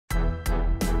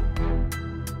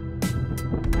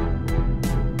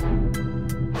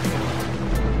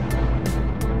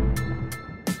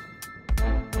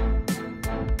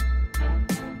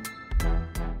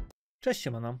Cześć,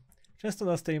 siemano. Często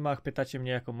na streamach pytacie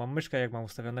mnie, jaką mam myszkę, jak mam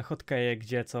ustawione hotkeje,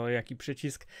 gdzie, co, jaki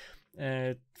przycisk.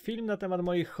 Film na temat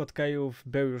moich hotkeyów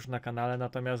był już na kanale,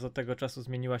 natomiast od tego czasu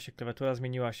zmieniła się klawiatura,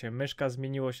 zmieniła się myszka,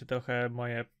 zmieniło się trochę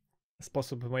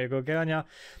sposób mojego grania,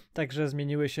 także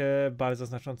zmieniły się bardzo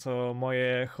znacząco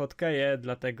moje hotkeje,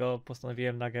 dlatego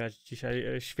postanowiłem nagrać dzisiaj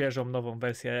świeżą, nową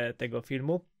wersję tego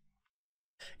filmu.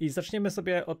 I zaczniemy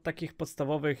sobie od takich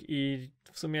podstawowych i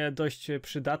w sumie dość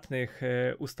przydatnych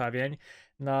ustawień.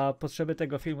 Na potrzeby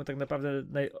tego filmu tak naprawdę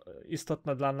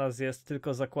istotna dla nas jest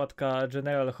tylko zakładka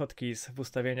General Hotkeys w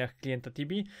ustawieniach klienta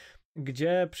Tibii,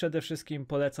 gdzie przede wszystkim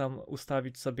polecam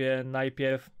ustawić sobie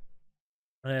najpierw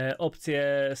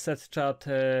opcję set chat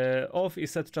off i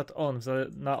set chat on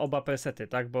na oba presety,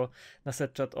 tak? Bo na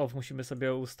set chat off musimy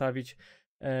sobie ustawić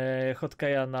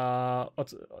hotkeya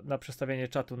na przestawienie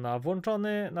czatu na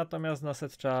włączony, natomiast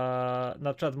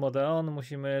na chat mode on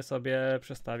musimy sobie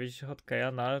przestawić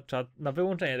hotkeya na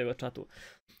wyłączenie tego czatu.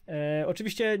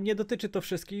 Oczywiście nie dotyczy to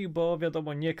wszystkich, bo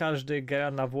wiadomo, nie każdy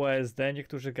gra na WASD,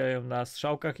 niektórzy grają na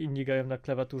strzałkach, inni grają na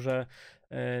klawiaturze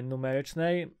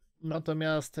numerycznej.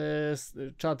 Natomiast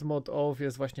chat mode off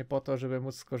jest właśnie po to, żeby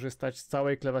móc skorzystać z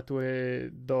całej klawiatury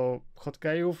do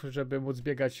hotkeyów, żeby móc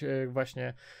biegać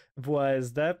właśnie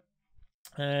WASD.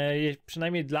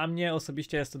 Przynajmniej dla mnie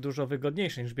osobiście jest to dużo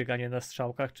wygodniejsze niż bieganie na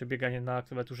strzałkach czy bieganie na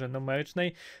klawiaturze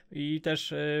numerycznej i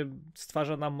też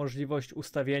stwarza nam możliwość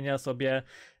ustawienia sobie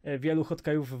wielu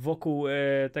hotkeyów wokół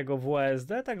tego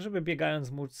WASD, tak żeby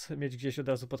biegając móc mieć gdzieś od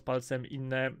razu pod palcem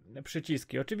inne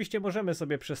przyciski. Oczywiście możemy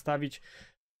sobie przestawić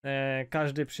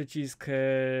każdy przycisk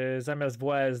zamiast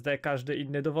WASD, każdy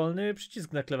inny dowolny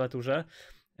przycisk na klawiaturze,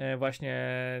 właśnie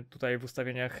tutaj w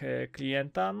ustawieniach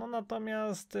klienta, no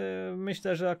natomiast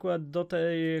myślę, że akurat do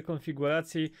tej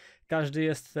konfiguracji każdy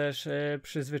jest też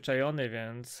przyzwyczajony,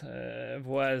 więc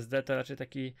WASD to raczej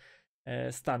taki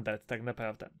standard tak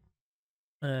naprawdę.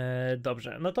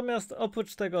 Dobrze, natomiast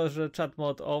oprócz tego, że chat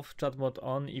mode off, chat mode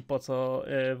on i po co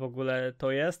w ogóle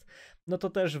to jest, no to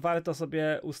też warto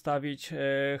sobie ustawić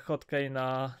hotkey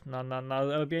na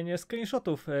robienie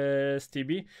screenshotów z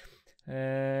Tibii.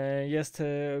 Jest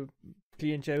w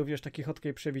kliencie również taki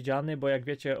hotkey przewidziany, bo jak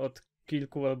wiecie, od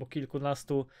kilku albo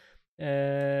kilkunastu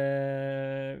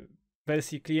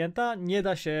wersji klienta nie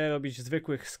da się robić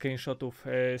zwykłych screenshotów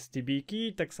z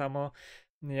Tibiki, tak samo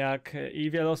jak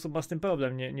i wiele osób ma z tym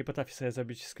problem, nie potrafi sobie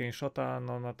zrobić screenshota,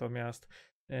 no natomiast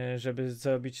żeby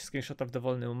zrobić screenshota w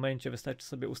dowolnym momencie wystarczy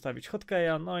sobie ustawić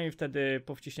hotkeya, no i wtedy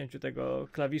po wciśnięciu tego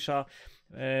klawisza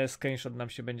screenshot nam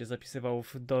się będzie zapisywał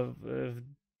w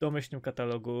domyślnym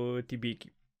katalogu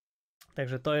Tibiki.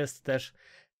 Także to jest też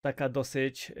taka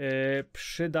dosyć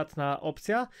przydatna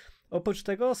opcja. Oprócz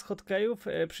tego z hotkeyów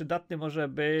przydatny może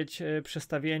być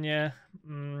przestawienie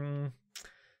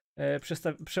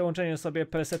przełączenie sobie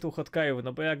presetu hotkeyów,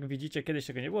 no bo jak widzicie, kiedyś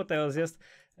tego nie było, teraz jest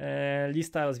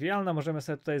lista rozwijana, możemy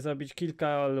sobie tutaj zrobić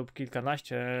kilka lub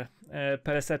kilkanaście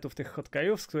presetów tych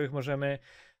hotkeyów, z których możemy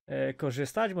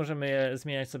korzystać, możemy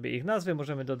zmieniać sobie ich nazwy,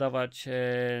 możemy dodawać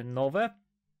nowe.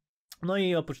 No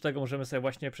i oprócz tego możemy sobie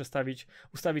właśnie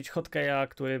ustawić hotkeya,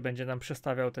 który będzie nam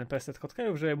przestawiał ten preset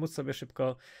hotkeyów, żeby móc sobie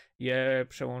szybko je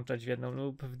przełączać w jedną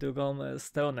lub w drugą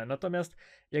stronę. Natomiast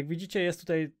jak widzicie,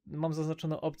 mam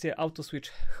zaznaczoną opcję Auto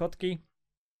Switch Hotkey.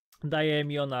 Daje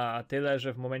mi ona tyle,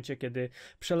 że w momencie, kiedy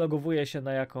przelogowuję się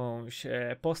na jakąś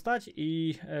postać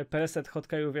i preset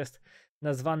hotkeyów jest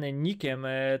nazwany nickiem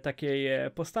takiej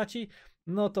postaci,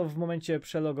 no to w momencie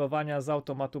przelogowania z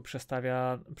automatu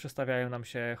przestawiają nam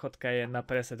się hotkeje na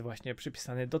preset właśnie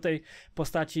przypisany do tej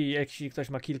postaci. Jeśli ktoś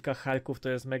ma kilka harków, to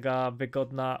jest mega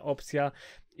wygodna opcja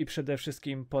i przede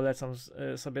wszystkim polecam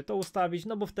sobie to ustawić,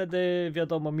 no bo wtedy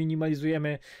wiadomo,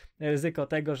 minimalizujemy ryzyko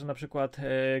tego, że na przykład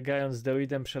grając z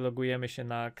Druidem przelogujemy się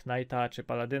na Knighta czy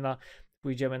Paladyna,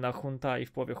 pójdziemy na hunta i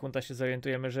w połowie hunta się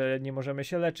zorientujemy, że nie możemy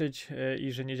się leczyć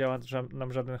i że nie działa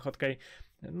nam żaden hotkey,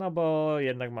 no bo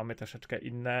jednak mamy troszeczkę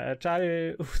inne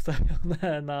czary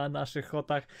ustawione na naszych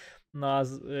hotach, no a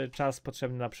czas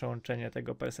potrzebny na przełączenie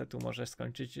tego presetu może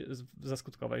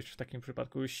zaskutkować w takim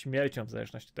przypadku śmiercią, w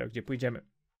zależności od tego, gdzie pójdziemy.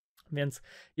 Więc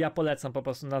ja polecam po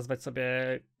prostu nazwać sobie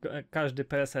każdy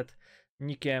preset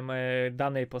nickiem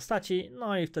danej postaci,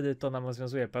 no i wtedy to nam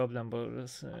rozwiązuje problem, bo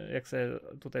jak sobie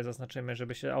tutaj zaznaczymy,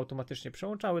 żeby się automatycznie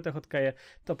przełączały te hotkeje,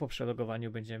 to po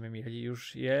przelogowaniu będziemy mieli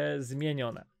już je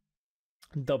zmienione.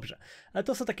 Dobrze, ale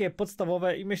to są takie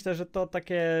podstawowe i myślę, że to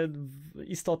takie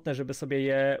istotne, żeby sobie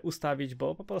je ustawić,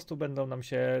 bo po prostu będą nam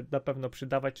się na pewno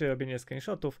przydawać, czy robienie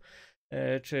screenshotów,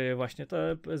 czy właśnie to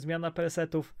zmiana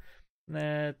presetów.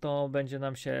 To będzie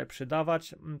nam się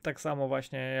przydawać. Tak samo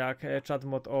właśnie jak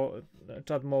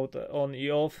chat mode on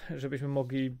i off, żebyśmy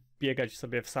mogli biegać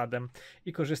sobie wsadem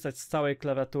i korzystać z całej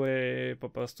klawiatury po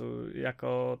prostu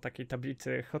jako takiej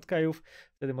tablicy hotkeyów.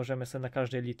 Wtedy możemy sobie na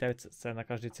każdej literce, na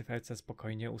każdej cyferce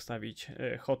spokojnie ustawić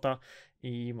hota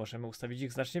i możemy ustawić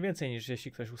ich znacznie więcej niż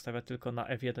jeśli ktoś ustawia tylko na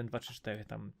F1, 2, 3, 4,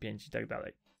 tam 5 i tak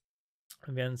dalej.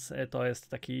 Więc to jest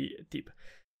taki tip.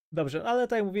 Dobrze, ale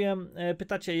tak jak mówiłem,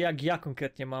 pytacie jak ja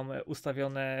konkretnie mam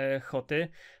ustawione hoty.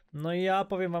 No i ja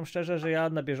powiem wam szczerze, że ja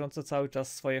na bieżąco cały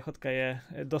czas swoje hotkeje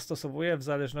dostosowuję w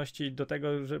zależności do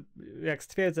tego, że jak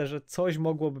stwierdzę, że coś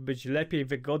mogłoby być lepiej,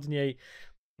 wygodniej,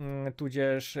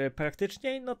 tudzież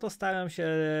praktyczniej, no to staram się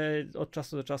od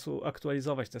czasu do czasu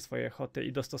aktualizować te swoje hoty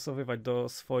i dostosowywać do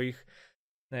swoich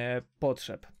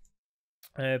potrzeb.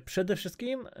 Przede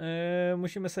wszystkim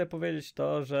musimy sobie powiedzieć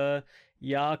to, że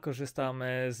ja korzystam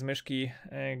z myszki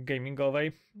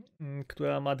gamingowej,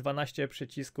 która ma 12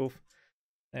 przycisków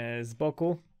z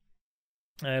boku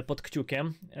pod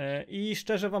kciukiem i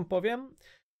szczerze wam powiem,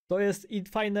 to jest i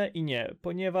fajne i nie,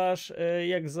 ponieważ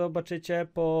jak zobaczycie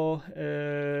po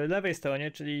lewej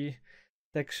stronie, czyli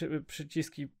te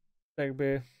przyciski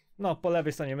jakby no po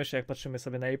lewej stronie myszy, jak patrzymy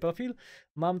sobie na jej profil,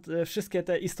 mam wszystkie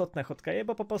te istotne hotkeje,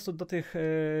 bo po prostu do tych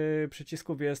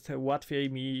przycisków jest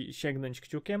łatwiej mi sięgnąć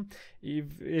kciukiem i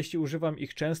jeśli używam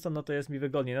ich często, no to jest mi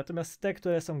wygodniej. Natomiast te,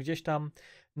 które są gdzieś tam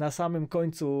na samym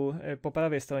końcu, po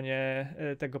prawej stronie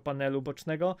tego panelu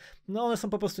bocznego, no one są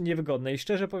po prostu niewygodne i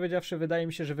szczerze powiedziawszy wydaje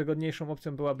mi się, że wygodniejszą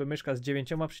opcją byłaby myszka z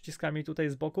 9 przyciskami tutaj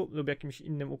z boku lub jakimś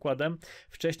innym układem.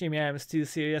 Wcześniej miałem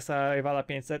SteelSeriesa Rivala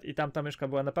 500 i tamta myszka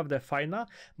była naprawdę fajna,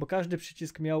 bo każdy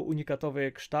przycisk miał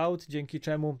unikatowy kształt, dzięki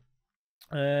czemu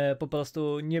po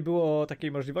prostu nie było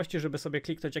takiej możliwości, żeby sobie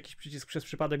kliknąć jakiś przycisk przez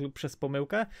przypadek lub przez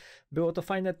pomyłkę. Było to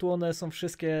fajne, tu one są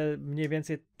wszystkie mniej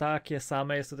więcej takie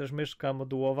same, jest to też myszka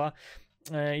modułowa.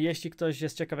 Jeśli ktoś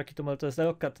jest ciekaw jaki to model, to jest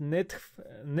Roccat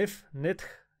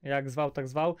Nyth, jak zwał, tak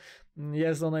zwał.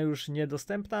 Jest ona już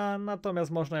niedostępna,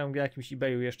 natomiast można ją w jakimś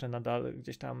eBayu jeszcze nadal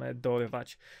gdzieś tam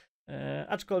dorywać.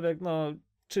 Aczkolwiek no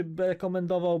czy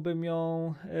rekomendowałbym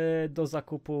ją do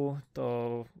zakupu,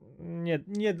 to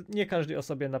nie każdej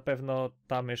osobie na pewno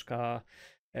ta myszka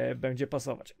będzie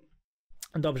pasować.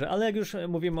 Dobrze, ale jak już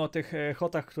mówimy o tych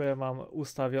hotach, które mam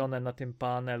ustawione na tym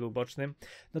panelu bocznym,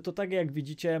 no to tak jak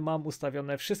widzicie mam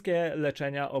ustawione wszystkie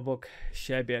leczenia obok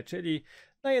siebie, czyli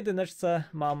na jedyneczce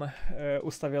mam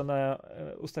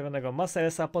ustawionego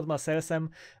Masersa, pod Masersem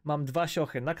mam 2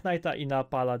 siochy na Knighta i na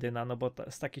Paladyna, no bo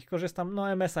z takich korzystam,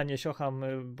 no MS-a nie siocham,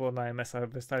 bo na MS-a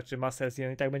wystarczy Masers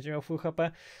i tak będzie miał full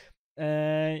HP.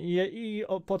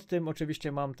 Pod tym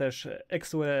oczywiście mam też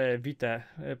Exure Vitae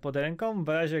pod ręką, w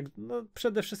razie, no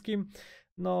przede wszystkim,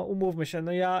 no umówmy się,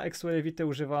 no ja Exure Vitae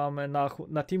używam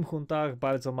na team huntach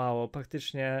bardzo mało,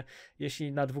 praktycznie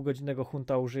jeśli na 2-godzinnego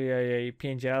hunta użyję jej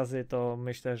 5 razy, to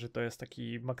myślę, że to jest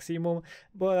taki maksimum,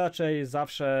 bo raczej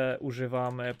zawsze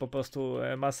używam po prostu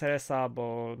Masersa,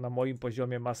 bo na moim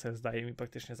poziomie Masers daje mi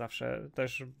praktycznie zawsze,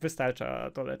 też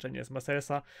wystarcza to leczenie z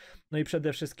Masersa, no i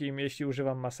przede wszystkim jeśli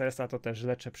używam Masersa, to też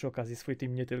leczę przy okazji swój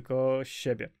team, nie tylko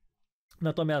siebie.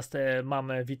 Natomiast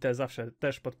mam Vitae zawsze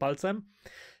też pod palcem.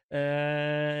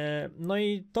 No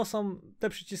i to są te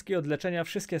przyciski od leczenia,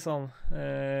 wszystkie są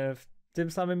w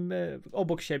tym samym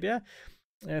obok siebie,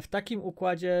 w takim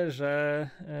układzie, że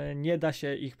nie da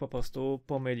się ich po prostu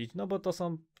pomylić, no bo to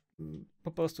są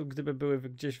po prostu, gdyby były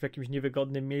gdzieś w jakimś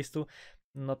niewygodnym miejscu,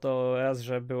 no to raz,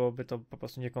 że byłoby to po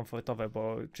prostu niekomfortowe,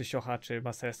 bo czy siocha, czy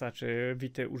Masersa, czy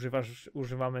Vity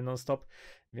używamy non-stop,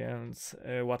 więc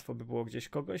łatwo by było gdzieś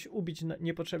kogoś ubić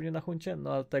niepotrzebnie na huncie,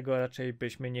 no ale tego raczej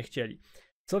byśmy nie chcieli.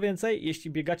 Co więcej,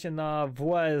 jeśli biegacie na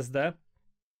WASD,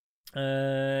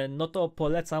 no to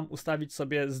polecam ustawić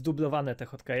sobie zdublowane te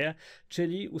hotkeje,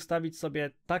 czyli ustawić sobie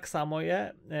tak samo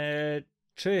je,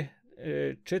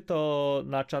 czy to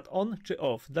na czat on, czy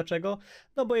off. Dlaczego?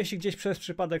 No bo jeśli gdzieś przez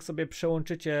przypadek sobie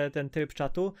przełączycie ten tryb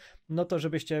czatu, no to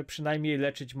żebyście przynajmniej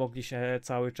leczyć mogli się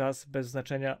cały czas, bez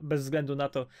znaczenia, bez względu na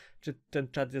to, czy ten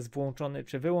czat jest włączony,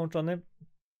 czy wyłączony.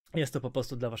 Jest to po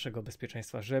prostu dla waszego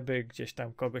bezpieczeństwa, żeby gdzieś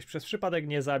tam kogoś przez przypadek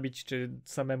nie zabić, czy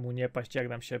samemu nie paść, jak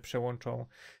nam się przełączą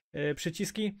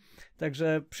przyciski.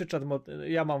 Także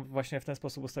ja mam właśnie w ten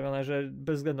sposób ustawione, że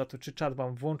bez względu na to, czy czat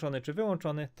mam włączony, czy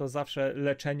wyłączony, to zawsze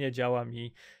leczenie działa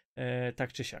mi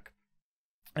tak czy siak.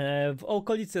 W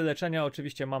okolicy leczenia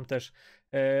oczywiście mam też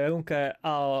runkę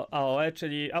AOE,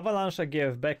 czyli Avalanche,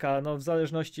 GFBK, no w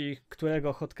zależności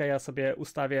którego hotkeya sobie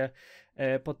ustawię,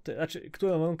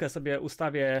 którą runkę sobie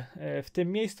ustawię w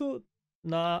tym miejscu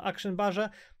na action barze,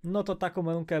 no to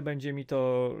taką runkę będzie mi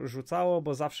to rzucało,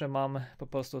 bo zawsze mam po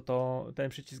prostu ten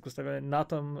przycisk ustawiony na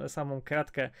tą samą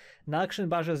kratkę. Na action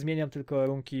barze zmieniam tylko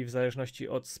runki w zależności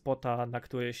od spota, na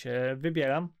który się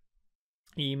wybieram.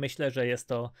 i myślę, że jest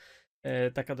to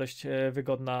taka dość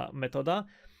wygodna metoda.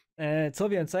 Co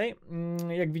więcej,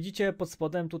 jak widzicie pod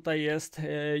spodem tutaj jest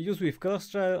Use with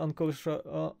Crosshair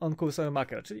on Cursor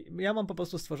Marker, czyli ja mam po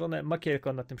prostu stworzone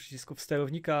makierko na tym przycisku w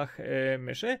sterownikach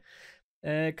myszy,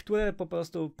 które po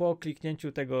prostu po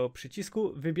kliknięciu tego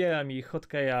przycisku wybiera mi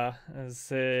hotkeya,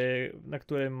 na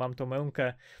którym mam tą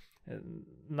rękę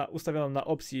ustawioną na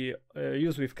opcji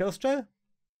Use with Crosshair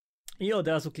i od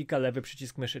razu klika lewy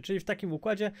przycisk myszy, czyli w takim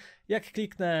układzie jak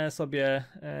kliknę sobie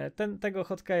tego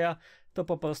hotkeya, to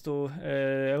po prostu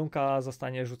ręka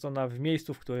zostanie rzucona w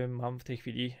miejscu, w którym mam w tej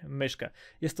chwili myszkę.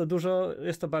 Jest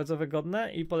to bardzo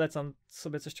wygodne i polecam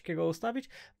sobie coś takiego ustawić,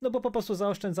 no bo po prostu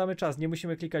zaoszczędzamy czas, nie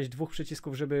musimy klikać 2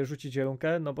 przycisków, żeby rzucić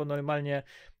rękę, no bo normalnie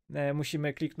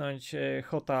musimy kliknąć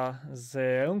hota z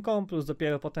ręką, plus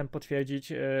dopiero potem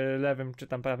potwierdzić lewym czy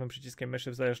tam prawym przyciskiem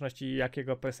myszy, w zależności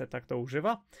jakiego preseta kto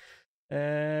używa.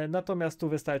 Natomiast tu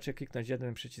wystarczy kliknąć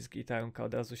jeden przycisk i ta ręka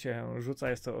od razu się rzuca.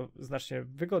 Jest to znacznie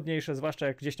wygodniejsze, zwłaszcza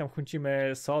jak gdzieś tam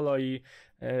huncimy solo i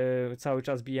cały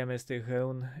czas bijemy z tych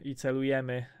run i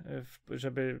celujemy,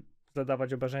 żeby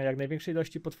zadawać obrażenia jak największej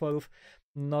ilości potworów,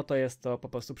 no to jest to po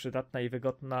prostu przydatna i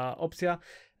wygodna opcja.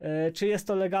 Czy jest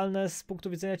to legalne z punktu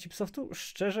widzenia chipsoftu?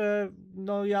 Szczerze,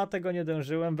 no ja tego nie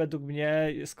dążyłem. Według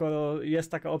mnie, skoro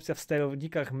jest taka opcja w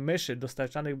sterownikach myszy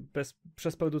dostarczanych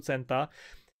przez producenta,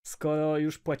 skoro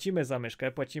już płacimy za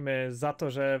myszkę, płacimy za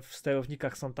to, że w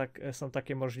sterownikach są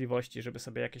takie możliwości, żeby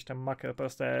sobie jakieś tam makro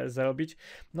proste zrobić,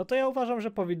 no to ja uważam,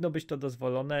 że powinno być to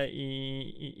dozwolone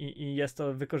i jest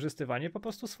to wykorzystywanie po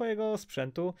prostu swojego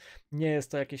sprzętu. Nie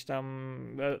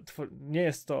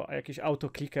jest to jakiś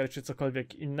autoclicker czy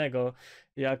cokolwiek innego,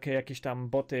 jak jakieś tam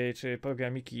boty czy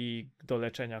programiki do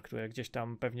leczenia, które gdzieś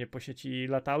tam pewnie po sieci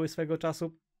latały swego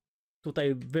czasu.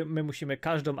 Tutaj my musimy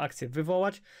każdą akcję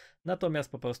wywołać,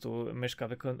 natomiast po prostu myszka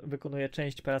wykonuje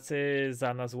część pracy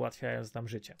za nas, ułatwiając nam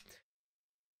życie.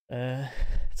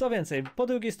 Co więcej, po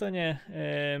drugiej stronie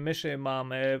myszy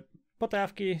mam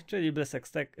potrawki, czyli Blessek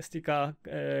Sticka,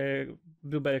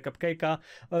 Blueberry Cupcake'a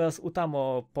oraz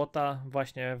Utamo Pota,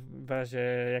 właśnie w razie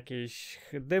jakichś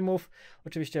dymów.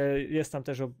 Oczywiście jest tam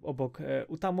też obok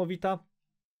Utamowita.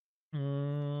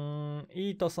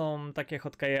 I to są takie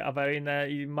hotkeje awaryjne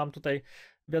i mam tutaj,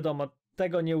 wiadomo,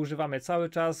 tego nie używamy cały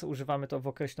czas, używamy to w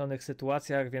określonych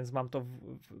sytuacjach, więc mam to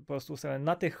po prostu ustawione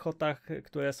na tych hotach,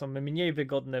 które są mniej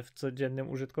wygodne w codziennym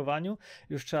użytkowaniu.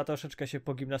 Już trzeba troszeczkę się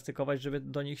pogimnastykować, żeby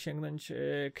do nich sięgnąć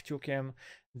kciukiem,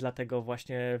 dlatego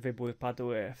właśnie wybór padł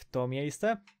w to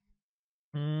miejsce.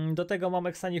 Do tego mam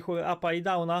Exanichur upa i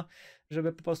downa,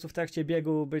 żeby po prostu w trakcie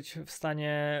biegu być w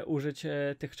stanie użyć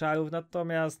tych czarów,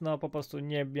 natomiast no po prostu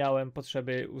nie miałem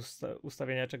potrzeby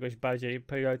ustawienia czegoś bardziej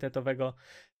priorytetowego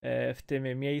w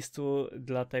tym miejscu,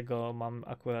 dlatego mam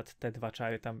akurat te 2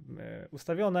 czary tam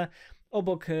ustawione.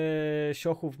 Obok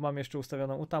siochów mam jeszcze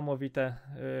ustawioną Utamowitę.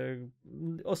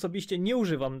 Osobiście nie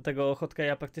używam tego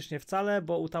hotkeya praktycznie wcale,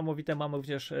 bo Utamowitę mam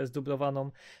również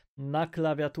zdublowaną na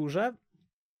klawiaturze.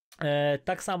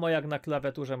 Tak samo jak na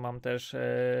klawiaturze mam też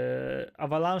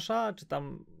Avalanche'a, czy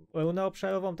tam runę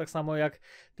obszarową, tak samo jak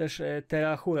też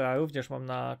Terrahura również mam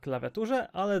na klawiaturze,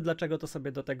 ale dlaczego to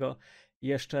sobie do tego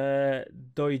jeszcze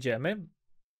dojdziemy.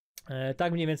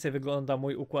 Tak mniej więcej wygląda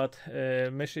mój układ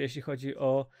myszy, jeśli chodzi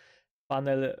o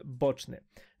panel boczny.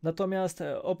 Natomiast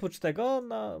oprócz tego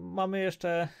mamy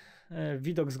jeszcze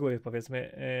widok z góry,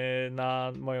 powiedzmy,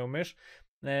 na moją mysz.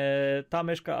 Ta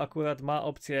myszka akurat ma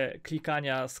opcję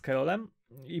klikania scrollem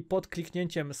i pod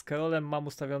kliknięciem scrollem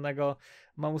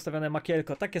mam ustawione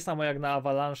makierko, takie samo jak na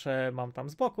Avalanche mam tam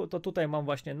z boku, to tutaj mam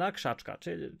właśnie na krzaczka,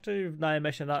 czyli na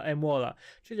MS-ie na Mlvla,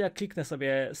 czyli jak kliknę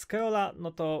sobie scrolla,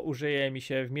 no to użyje mi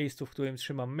się w miejscu, w którym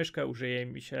trzymam myszkę, użyje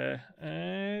mi się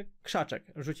krzaczek,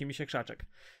 rzuci mi się krzaczek.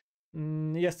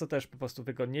 Jest to też po prostu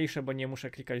wygodniejsze, bo nie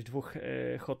muszę klikać 2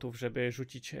 hotów, żeby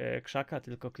rzucić krzaka,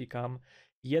 tylko klikam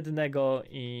jednego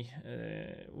i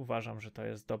uważam, że to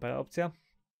jest dobra opcja.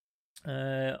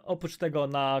 Oprócz tego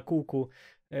na kółku,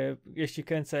 jeśli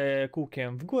kręcę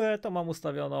kółkiem w górę, to mam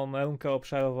ustawioną rękę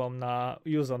obszarową na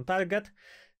Use on Target,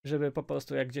 żeby po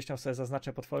prostu jak gdzieś tam sobie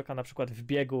zaznaczę potworka, na przykład w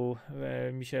biegu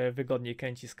mi się wygodniej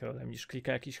kręci scrollem niż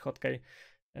klika jakiś hotkey,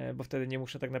 bo wtedy nie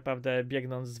muszę tak naprawdę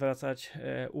biegnąc zwracać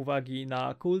uwagi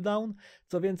na cooldown.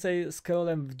 Co więcej,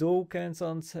 scrollem w dół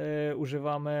kręcąc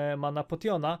używamy mana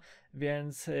potiona,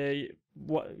 więc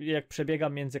jak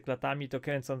przebiegam między klatami, to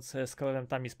kręcąc scrollem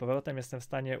tam i z powrotem jestem w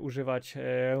stanie używać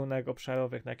runek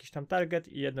obszarowych na jakiś tam target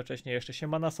i jednocześnie jeszcze się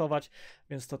manasować,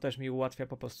 więc to też mi ułatwia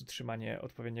po prostu trzymanie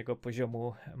odpowiedniego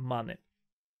poziomu many.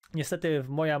 Niestety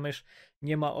moja mysz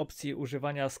nie ma opcji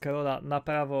używania scrolla na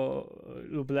prawo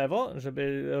lub lewo,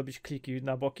 żeby robić kliki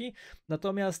na boki.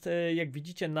 Natomiast jak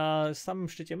widzicie, na samym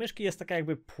szczycie myszki jest taka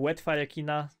jakby płetwa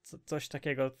rekina, coś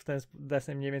takiego, w ten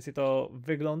deseń mniej więcej to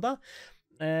wygląda.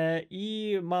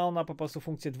 I ma ona po prostu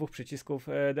funkcję dwóch przycisków.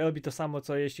 Robi to samo,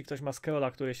 co jeśli ktoś ma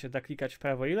scrolla, który się da klikać w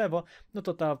prawo i lewo, no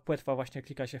to ta płetwa właśnie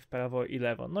klika się w prawo i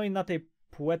lewo. No i na tej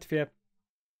płetwie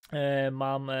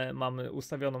mam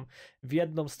ustawioną w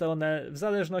jedną stronę, w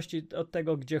zależności od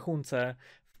tego, gdzie huncę.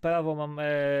 W prawo mam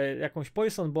jakąś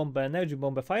Poison bombę, Energy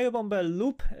bombę, Fire bombę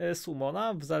lub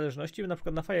Summona, w zależności. Na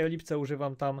przykład na Fire Lipce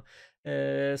używam tam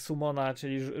Summona,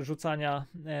 czyli rzucania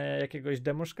jakiegoś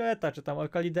Demon Szkieleta, czy tam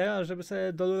Orka Lidera, żeby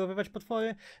sobie dolurowywać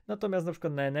potwory. Natomiast na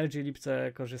przykład na Energy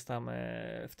Lipce korzystam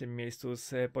w tym miejscu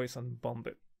z Poison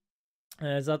bomby.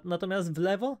 Natomiast w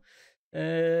lewo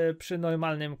przy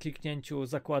normalnym kliknięciu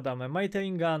zakładam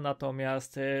Miteringa,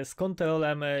 natomiast z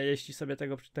kontrolem, jeśli sobie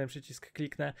ten przycisk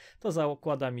kliknę, to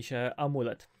zakłada mi się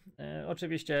amulet.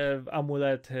 Oczywiście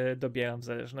amulet dobieram w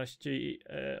zależności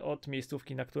od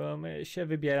miejscówki, na którą się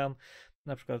wybieram.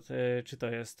 Na przykład czy to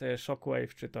jest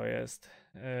Shockwave, czy to jest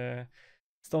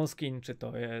Stone Skin, czy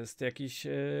to jest jakiś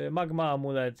Magma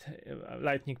Amulet,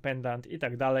 Lightning Pendant i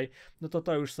tak dalej, no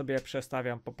to już sobie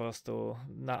przestawiam po prostu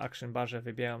na Action Barze,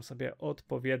 wybieram sobie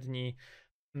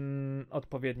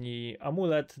odpowiedni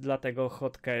amulet dla tego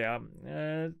hotkeya.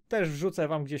 Też wrzucę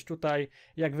wam gdzieś tutaj,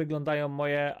 jak wyglądają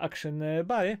moje Action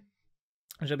Bary,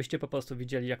 żebyście po prostu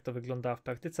widzieli, jak to wygląda w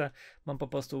praktyce. Mam po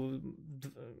prostu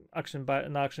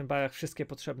na Action Barach wszystkie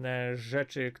potrzebne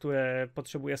rzeczy, które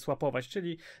potrzebuję swapować,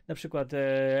 czyli na przykład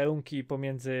runki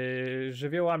pomiędzy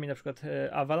żywiołami, na przykład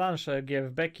Avalanche,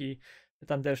 GFBeki,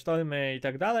 Thunderstormy i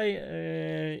tak dalej,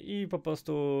 i po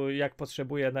prostu jak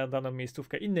potrzebuję na daną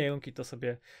miejscówkę innej runki, to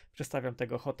sobie przestawiam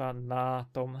tego hota na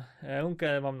tą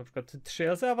runkę. Mam na przykład 3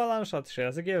 razy Avalanche'a, 3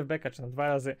 razy GFBeka, czy na 2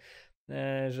 razy,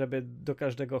 żeby do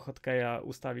każdego hotkeya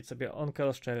ustawić sobie on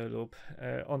cross-chair lub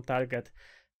on target,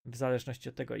 w zależności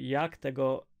od tego, jak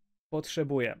tego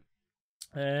potrzebuję.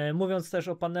 Mówiąc też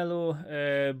o panelu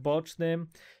bocznym,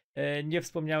 nie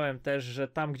wspomniałem też, że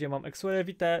tam, gdzie mam Exure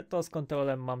Vitae, to z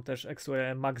kontrolem mam też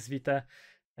Exure Max Vitae.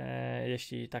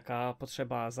 Jeśli taka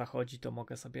potrzeba zachodzi, to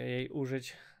mogę sobie jej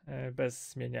użyć bez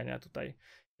zmieniania tutaj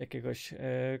jakiegoś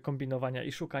kombinowania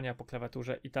i szukania po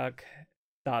klawiaturze i tak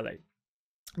dalej.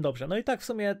 Dobrze, no i tak w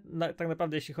sumie, tak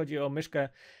naprawdę jeśli chodzi o myszkę,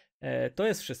 to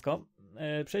jest wszystko.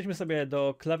 Przejdźmy sobie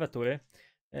do klawiatury.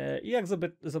 I jak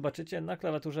zobaczycie, na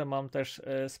klawiaturze mam też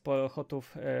sporo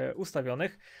hotów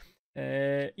ustawionych.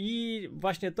 I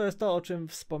właśnie to jest to, o czym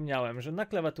wspomniałem, że na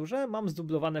klawiaturze mam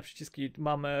zdublowane przyciski,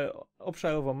 mamy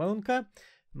obszarową runkę,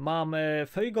 mamy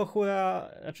Frigo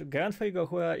Hura, znaczy Grand Frigo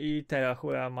Hura i Terra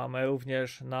Hura mamy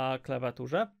również na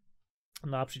klawiaturze,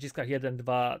 na przyciskach 1,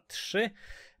 2, 3.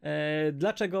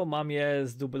 Dlaczego mam je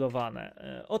zdublowane?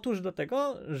 Otóż do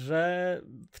tego, że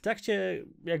w trakcie,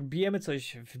 jak bijemy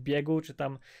coś w biegu, czy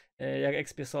tam jak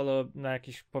expie solo na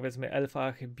jakichś powiedzmy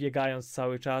elfach, biegając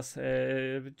cały czas,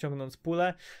 ciągnąc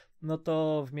pulę, no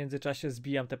to w międzyczasie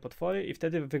zbijam te potwory i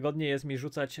wtedy wygodniej jest mi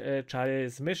rzucać czary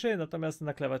z myszy, natomiast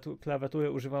na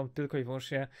klawiatury używam tylko i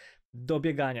wyłącznie do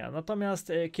biegania.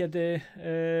 Natomiast kiedy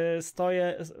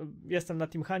jestem na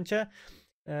Team Huncie,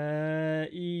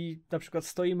 i na przykład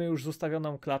stoimy już z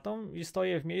ustawioną klatą i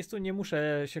stoję w miejscu, nie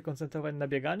muszę się koncentrować na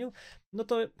bieganiu, no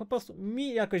to po prostu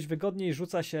mi jakoś wygodniej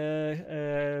rzuca się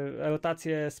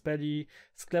rotację speli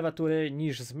z klawiatury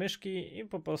niż z myszki i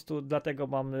po prostu dlatego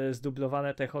mam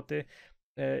zdublowane te hoty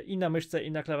i na myszce,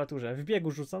 i na klawiaturze. W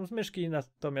biegu rzucam z myszki,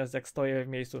 natomiast jak stoję w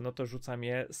miejscu, no to rzucam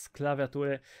je z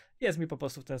klawiatury. Jest mi po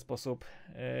prostu w ten sposób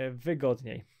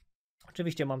wygodniej.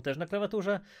 Oczywiście mam też na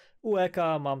klawiaturze UEK,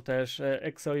 mam też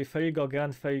Exori Frigo,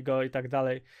 Grand Frigo i tak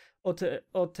dalej.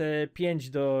 Od 5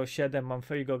 do 7 mam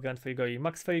Frigo, Grand Frigo i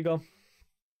Max Frigo.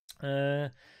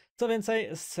 Co więcej,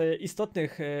 z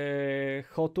istotnych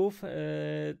hotów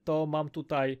to mam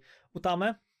tutaj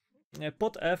Utamę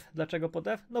pod F. Dlaczego pod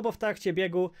F? No bo w trakcie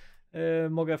biegu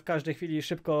mogę w każdej chwili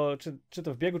szybko, czy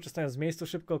to w biegu, czy stojąc w miejscu,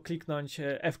 szybko kliknąć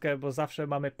F-kę, bo zawsze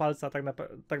mamy palca,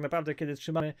 tak naprawdę kiedy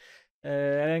trzymamy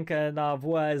rękę na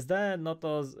WASD, no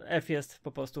to F jest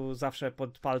po prostu zawsze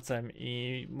pod palcem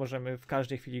i możemy w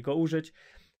każdej chwili go użyć.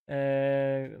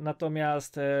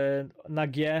 Natomiast na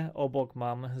G obok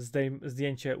mam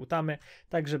zdjęcie Utamy,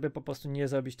 tak żeby po prostu nie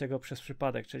zrobić tego przez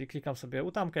przypadek, czyli klikam sobie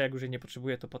Utamkę, jak już jej nie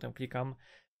potrzebuję, to potem klikam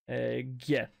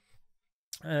G.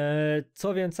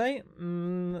 Co więcej,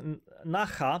 na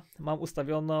H mam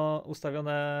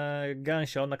ustawione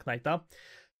Gensio na Knighta.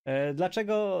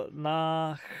 Dlaczego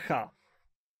na H?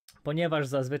 ponieważ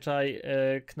zazwyczaj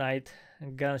Knight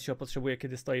Gansio potrzebuje,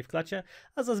 kiedy stoi w klacie,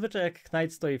 a zazwyczaj jak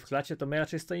Knight stoi w klacie, to my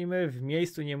raczej stoimy w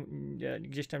miejscu,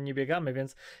 gdzieś tam nie biegamy,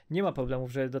 więc nie ma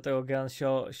problemów, żeby do tego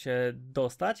Gansio się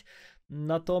dostać.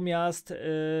 Natomiast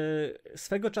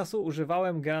swego czasu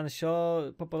używałem Gansio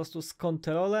po prostu z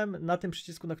kontrolem na tym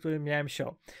przycisku, na którym miałem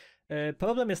sio.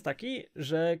 Problem jest taki,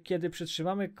 że kiedy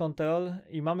przytrzymamy Ctrl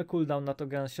i mamy cooldown na to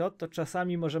Gansio, to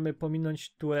czasami możemy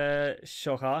pominąć turę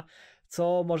siocha,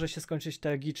 co może się skończyć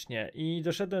tragicznie. I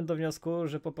doszedłem do wniosku,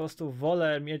 że po prostu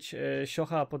wolę mieć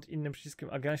siocha pod innym przyciskiem,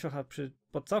 a Gansiocha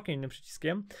pod całkiem innym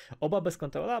przyciskiem, oba bez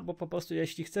kontrola, bo po prostu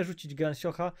jeśli chcę rzucić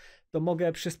Gansiocha, to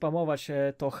mogę przyspamować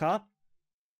to H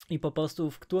i po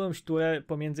prostu w którąś turę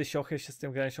pomiędzy siochy się z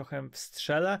tym Gansiochem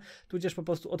wstrzelę, tudzież po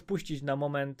prostu odpuścić na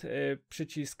moment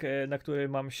przycisk, na który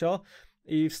mam sio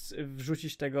i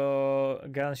wrzucić tego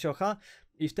Gansiocha.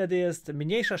 I wtedy jest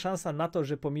mniejsza szansa na to,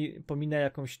 że pominę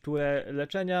jakąś turę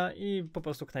leczenia i po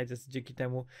prostu Knight jest dzięki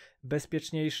temu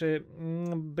bezpieczniejszy.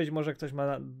 Być może ktoś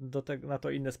ma na to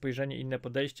inne spojrzenie, inne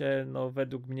podejście. No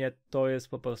według mnie to jest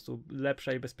po prostu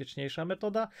lepsza i bezpieczniejsza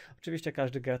metoda. Oczywiście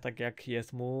każdy gra tak, jak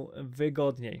jest mu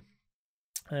wygodniej.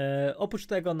 Oprócz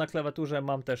tego na klawiaturze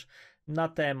mam też na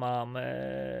T mam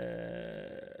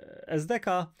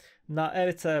SDK, na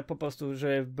RC po prostu,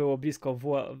 żeby było blisko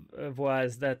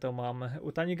WASD, to mam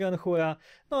Utanigrunhura,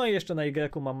 no i jeszcze na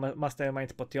Y mam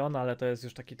Mastermind Potion, ale to jest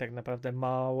już taki tak naprawdę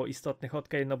mało istotny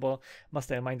hotkey, no bo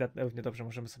Masterminda równie dobrze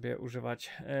możemy sobie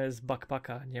używać z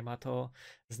backpacka, nie ma to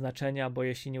znaczenia, bo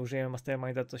jeśli nie użyjemy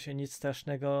Masterminda, to się nic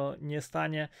strasznego nie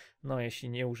stanie, no jeśli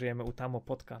nie użyjemy Utamo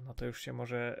Potka, no to już się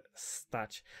może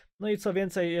stać. No i co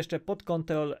więcej, jeszcze pod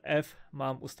Ctrl F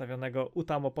mam ustawionego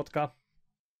Utamo Potka,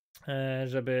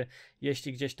 żeby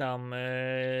jeśli gdzieś tam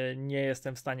nie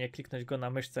jestem w stanie kliknąć go na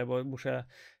myszce, bo muszę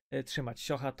trzymać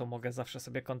siocha, to mogę zawsze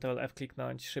sobie Ctrl F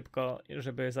kliknąć szybko,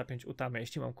 żeby zapiąć Utamę,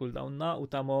 jeśli mam cooldown na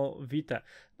utamowite.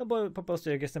 No bo po prostu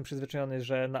jak jestem przyzwyczajony,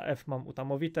 że na F mam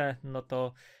utamowite, no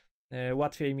to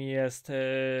łatwiej mi jest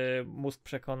mózg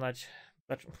przekonać,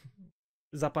 znaczy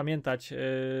zapamiętać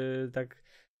tak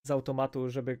z automatu,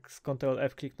 żeby z Ctrl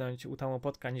F kliknąć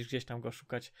Utamopotka, niż gdzieś tam go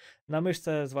szukać na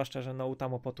myszce, zwłaszcza, że no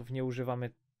Utamopotów nie używamy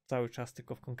cały czas,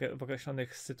 tylko w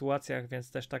określonych sytuacjach,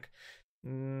 więc też tak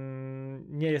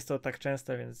nie jest to tak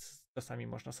częste, więc czasami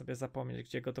można sobie zapomnieć,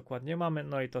 gdzie go dokładnie mamy,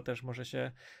 no i to też może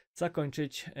się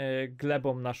zakończyć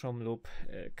glebą naszą lub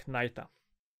Knighta.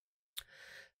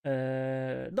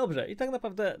 Dobrze, i tak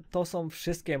naprawdę to są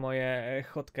wszystkie moje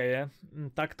hotkeje.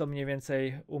 Tak to mniej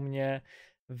więcej u mnie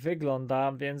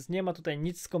wygląda, więc nie ma tutaj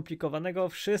nic skomplikowanego,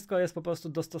 wszystko jest po prostu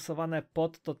dostosowane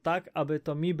pod to tak, aby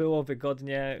to mi było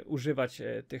wygodnie używać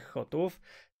tych hotów,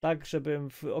 tak żebym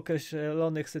w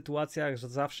określonych sytuacjach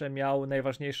zawsze miał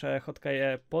najważniejsze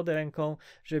hotkeje pod ręką,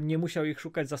 żebym nie musiał ich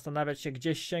szukać, zastanawiać się,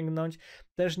 gdzieś sięgnąć.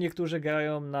 Też niektórzy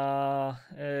grają na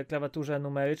klawiaturze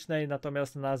numerycznej,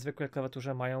 natomiast na zwykłej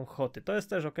klawiaturze mają hoty. To jest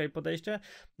też ok podejście,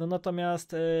 no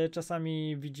natomiast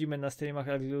czasami widzimy na streamach,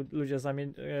 jak ludzie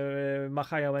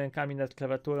machają rękami nad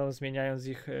klawiaturą, zmieniając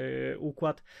ich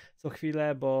układ co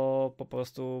chwilę, bo po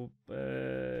prostu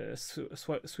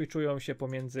switchują się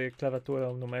pomiędzy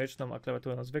klawiaturą numeryczną a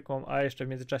klawiaturą zwykłą, a jeszcze w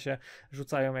międzyczasie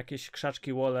rzucają jakieś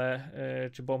krzaczki, wole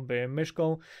czy bomby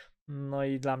myszką. No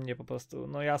i dla mnie po prostu,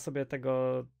 no ja sobie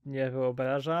tego nie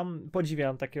wyobrażam.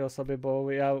 Podziwiam takie osoby,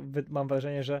 bo ja mam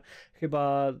wrażenie, że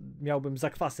chyba miałbym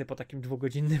zakwasy po takim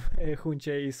 2-godzinnym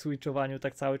huncie i switchowaniu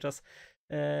tak cały czas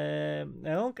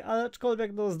rąk, ale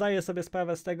aczkolwiek no, zdaję sobie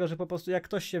sprawę z tego, że po prostu jak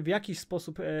ktoś się w jakiś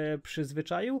sposób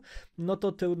przyzwyczaił, no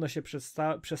to trudno się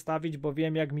przestawić, bo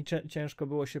wiem, jak mi ciężko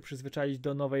było się przyzwyczaić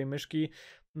do nowej myszki.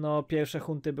 No pierwsze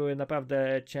hunty były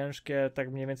naprawdę ciężkie,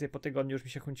 tak mniej więcej po tygodniu już mi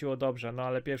się hunciło dobrze, no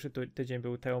ale pierwszy tydzień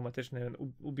był traumatyczny,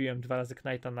 ubiłem 2 razy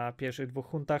Knighta na pierwszych 2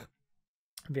 huntach,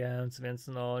 więc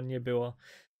no nie było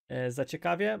za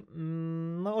ciekawie.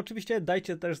 No oczywiście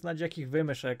dajcie też znać, jakich wy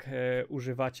myszek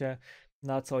używacie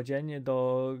na co dzień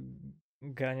do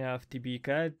grania w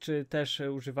Tibikę, czy też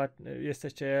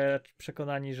jesteście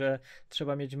przekonani, że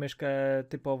trzeba mieć myszkę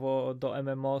typowo do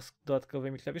MMO z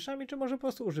dodatkowymi klawiszami, czy może po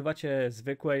prostu używacie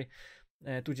zwykłej,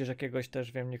 tudzież jakiegoś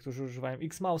też, wiem, niektórzy używają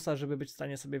X-Mouse'a, żeby być w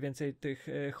stanie sobie więcej tych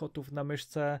hotów na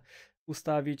myszce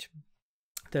ustawić.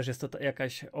 Też jest to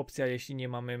jakaś opcja, jeśli nie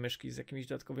mamy myszki z jakimiś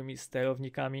dodatkowymi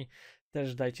sterownikami.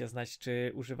 Też dajcie znać,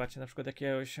 czy używacie na przykład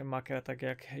jakiegoś makra, tak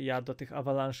jak ja, do tych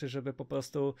awalanszy, żeby po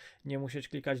prostu nie musieć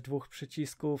klikać 2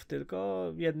 przycisków,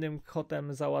 tylko jednym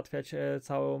hotem załatwiać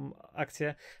całą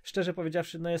akcję. Szczerze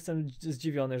powiedziawszy, no jestem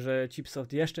zdziwiony, że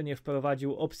Chipsoft jeszcze nie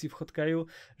wprowadził opcji w hotkeyu,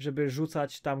 żeby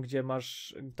rzucać tam,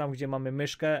 gdzie mamy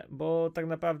myszkę, bo tak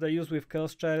naprawdę use with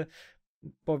crosshair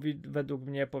według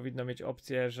mnie powinno mieć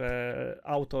opcję, że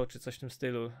auto czy coś w tym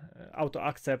stylu, auto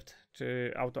accept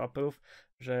czy auto approve,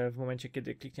 że w momencie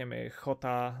kiedy klikniemy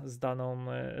hota z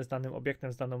danym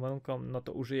obiektem, z daną ręką, no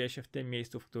to użyje się w tym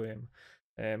miejscu, w którym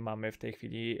mamy w tej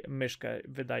chwili myszkę.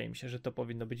 Wydaje mi się, że to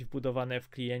powinno być wbudowane w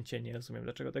kliencie, nie rozumiem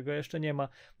dlaczego tego jeszcze nie ma.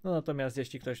 No natomiast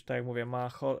jeśli ktoś, tak jak mówię, ma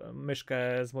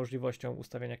myszkę z możliwością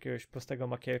ustawienia jakiegoś prostego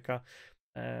makierka,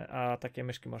 a takie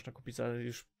myszki można kupić za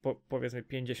już powiedzmy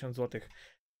 50 zł,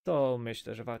 to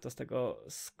myślę, że warto z tego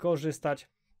skorzystać.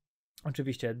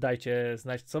 Oczywiście dajcie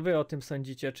znać, co wy o tym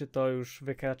sądzicie, czy to już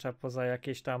wykracza poza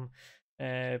jakieś tam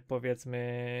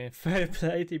powiedzmy fair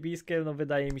play Tibiskie. No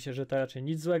wydaje mi się, że to raczej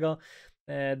nic złego.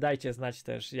 Dajcie znać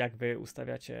też, jak wy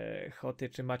ustawiacie hoty,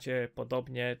 czy macie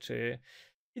podobnie, czy...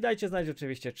 I dajcie znać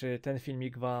oczywiście, czy ten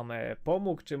filmik wam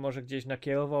pomógł, czy może gdzieś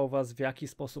nakierował was, w jaki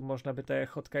sposób można by te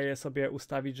hotkeje sobie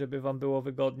ustawić, żeby wam było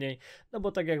wygodniej. No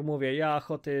bo tak jak mówię, ja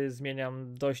hoty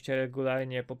zmieniam dość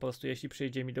regularnie, po prostu jeśli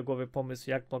przyjdzie mi do głowy pomysł,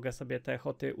 jak mogę sobie te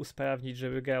hoty usprawnić,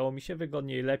 żeby grało mi się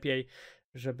wygodniej, lepiej,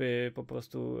 żeby po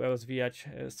prostu rozwijać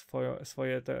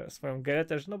swoją grę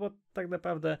też, no bo tak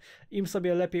naprawdę im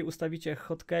sobie lepiej ustawicie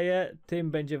hotkeje,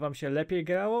 tym będzie wam się lepiej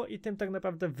grało i tym tak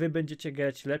naprawdę wy będziecie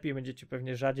grać lepiej, będziecie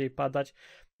pewnie rzadziej padać,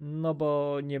 no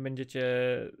bo nie będziecie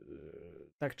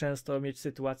tak często mieć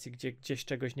sytuacji, gdzie gdzieś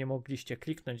czegoś nie mogliście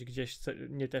kliknąć, gdzieś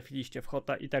nie trafiliście w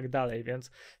hota i tak dalej,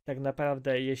 więc tak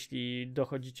naprawdę jeśli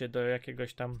dochodzicie do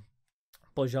jakiegoś tam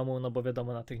poziomu, no bo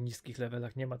wiadomo, na tych niskich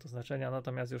levelach nie ma to znaczenia,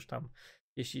 natomiast już tam,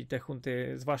 jeśli te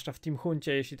hunty, zwłaszcza w Team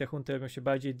Huncie, jeśli te hunty robią się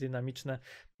bardziej dynamiczne,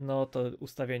 no to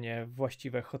ustawienie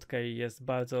właściwe hotkey jest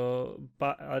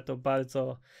ale to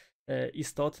bardzo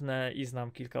istotne i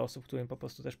znam kilka osób, którym po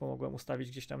prostu też pomogłem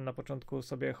ustawić gdzieś tam na początku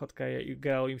sobie hotkeje i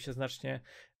grało im się znacznie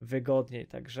wygodniej,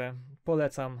 także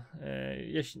polecam,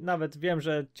 jeśli nawet wiem,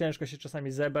 że ciężko się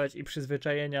czasami zebrać i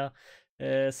przyzwyczajenia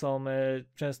są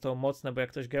często mocne, bo jak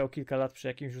ktoś grał kilka lat przy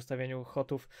jakimś ustawieniu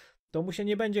hotów, to mu się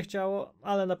nie będzie chciało,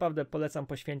 ale naprawdę polecam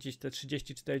poświęcić te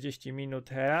 30-40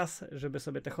 minut raz, żeby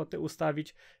sobie te hoty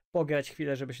ustawić, pograć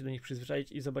chwilę, żeby się do nich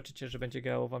przyzwyczaić i zobaczycie, że będzie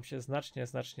grało wam się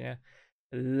znacznie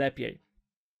lepiej.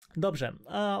 Dobrze,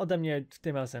 a ode mnie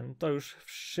tym razem to już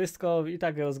wszystko. I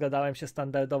tak rozgadałem się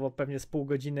standardowo, pewnie z pół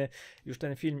godziny już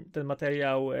ten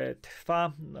materiał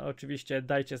trwa. No, oczywiście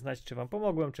dajcie znać, czy wam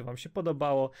pomogłem, czy wam się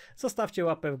podobało. Zostawcie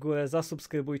łapę w górę,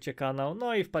 zasubskrybujcie kanał,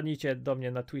 no i wpadnijcie do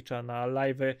mnie na Twitcha, na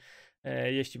live'y,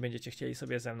 jeśli będziecie chcieli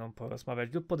sobie ze mną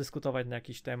porozmawiać lub podyskutować na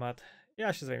jakiś temat.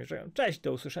 Ja się z wami żegnam. Cześć,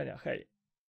 do usłyszenia, hej!